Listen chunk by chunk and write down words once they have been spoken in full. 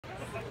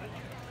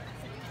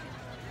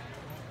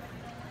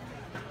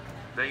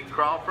Dean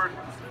Crawford,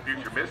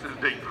 future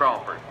Mrs. Dean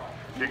Crawford.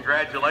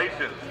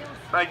 Congratulations.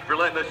 Thank you for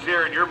letting us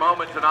share in your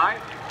moment tonight.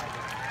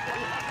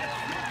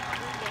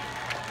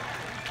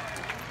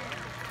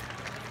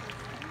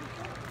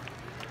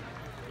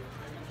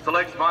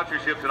 Select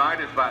sponsorship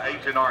tonight is by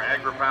H&R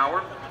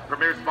AgriPower.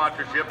 Premier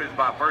sponsorship is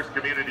by First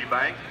Community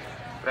Bank.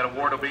 That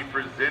award will be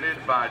presented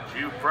by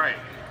Jew Frank.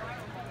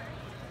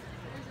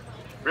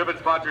 Ribbon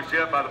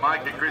sponsorship by the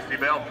Mike and Christy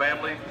Bell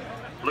family.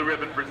 Blue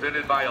ribbon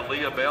presented by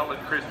Aaliyah Bell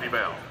and Christy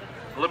Bell.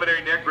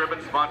 Preliminary neck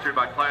ribbon sponsored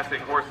by Classic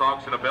Horse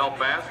Auction of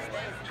Belfast.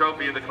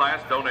 Trophy of the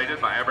class donated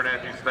by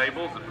Abernathy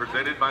Stables and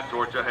presented by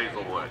Georgia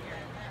Hazelwood.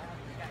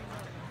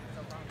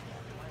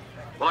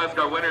 We'll ask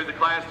our winner of the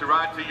class to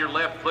ride to your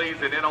left, please,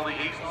 and in on the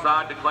east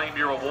side to claim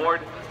your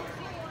award.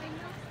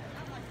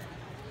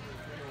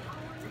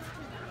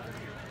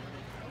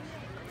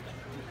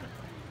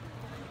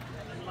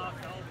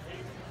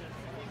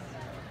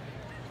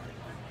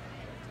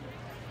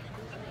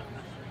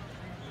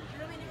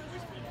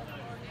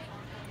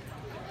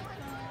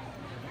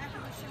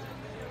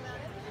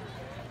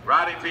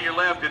 Riding to your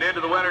left and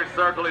into the winner's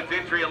circle, it's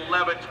entry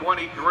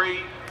 1123,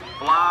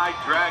 Fly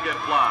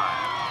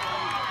Dragonfly.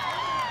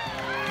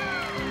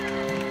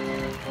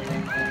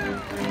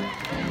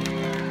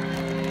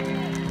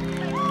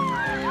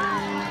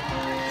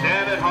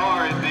 Shannon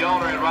Har is the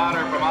owner and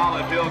rider from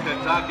Olive Hill,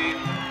 Kentucky.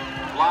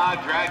 Fly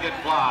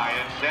Dragonfly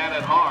and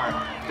Shannon Har,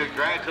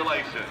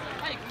 congratulations.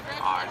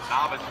 Our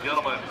novice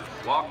gentleman,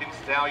 Walking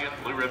Stallion,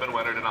 blue ribbon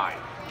winner tonight.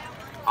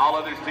 All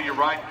others to your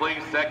right, please.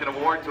 Second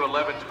award to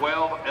 1112,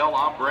 El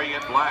Hombre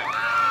in Black.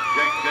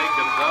 Jake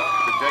Jacobs up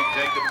to the Jake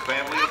Jacobs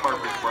family of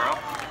Murfreesboro.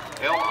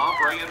 El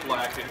Hombre in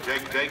Black and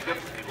Jake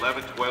Jacobs,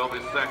 1112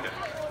 is second.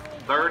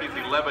 Third is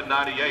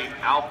 1198,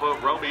 Alpha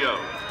Romeo.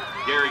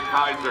 Gary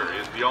Kaiser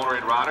is the owner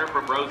and rider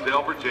from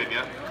Rosedale,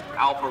 Virginia.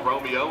 Alpha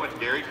Romeo and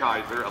Gary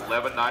Kaiser,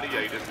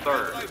 1198 is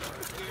third.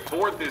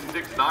 Fourth is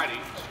 690,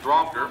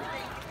 Stronger.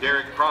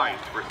 Derek Price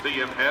for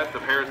CM Hess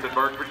of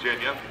Harrisonburg,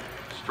 Virginia.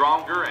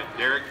 Stronger and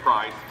Derek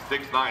Price,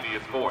 690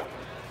 is fourth.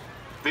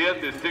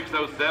 Fifth is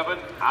 607,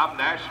 I'm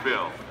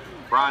Nashville.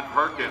 Brian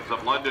Perkins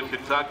of London,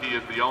 Kentucky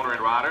is the owner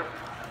and rider.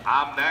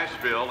 I'm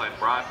Nashville and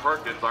Brian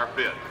Perkins are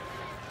fifth.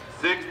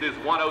 Sixth is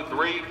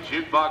 103,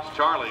 Jukebox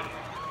Charlie.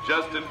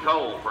 Justin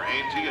Cole for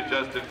Angie and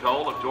Justin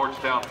Cole of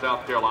Georgetown,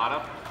 South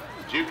Carolina.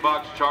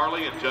 Jukebox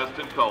Charlie and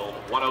Justin Cole,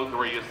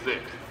 103 is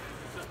sixth.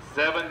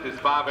 Seventh is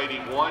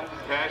 581,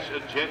 Cash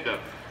Agenda.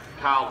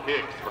 Kyle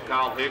Hicks for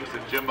Kyle Hicks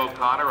and Jimbo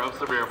Connor of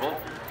Sevierville.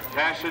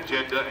 Cash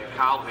Agenda and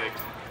Kyle Hicks,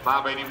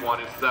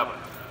 581 is seventh.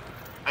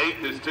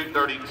 Eighth is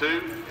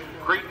 232,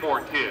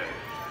 Creedmoor Kid.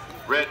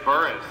 Red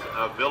Burris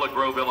of Villa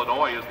Grove,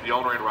 Illinois is the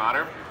owner and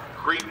rider.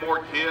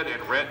 Creedmoor Kid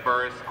and Red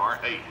Burris are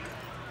eighth.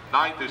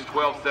 Ninth is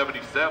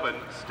 1277,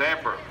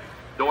 Stamper.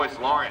 Doyce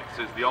Lawrence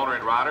is the owner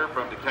and rider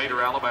from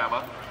Decatur,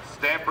 Alabama.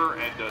 Stamper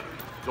and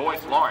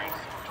Doyce Lawrence,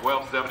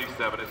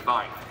 1277 is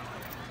ninth.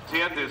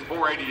 10th is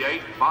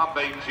 488,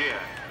 Bombay Gin.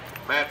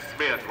 Matt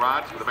Smith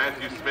rides for the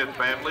Matthew Smith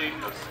family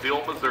of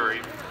Steele,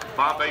 Missouri.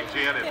 Bombay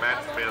Gin and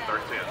Matt Smith are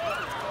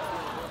 10th.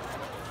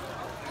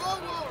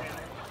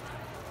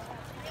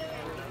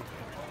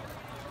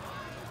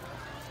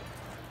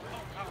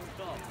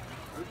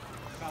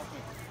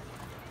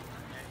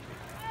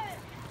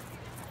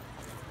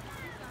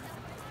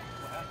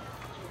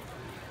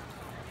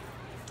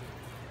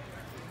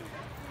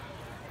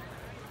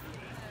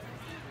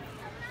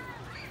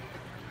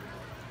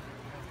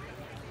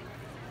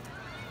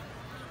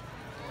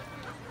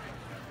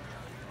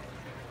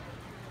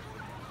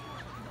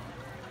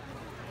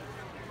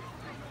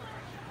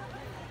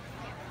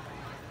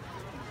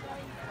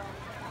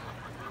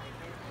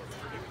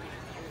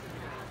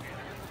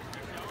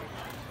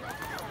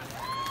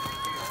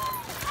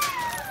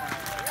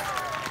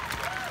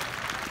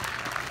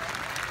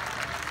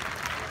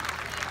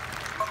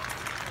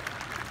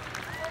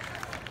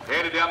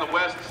 Headed down the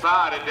west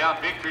side and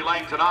down victory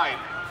lane tonight,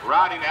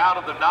 riding out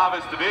of the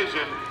novice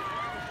division,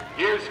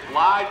 here's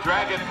Fly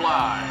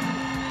Dragonfly.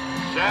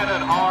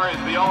 Shannon Har is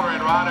the owner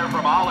and rider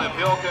from Olive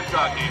Hill,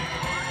 Kentucky.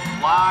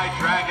 Fly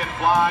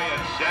Dragonfly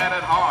and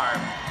Shannon Har,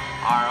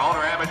 our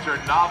owner amateur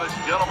novice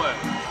gentleman,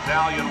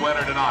 Stallion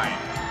winner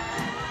tonight.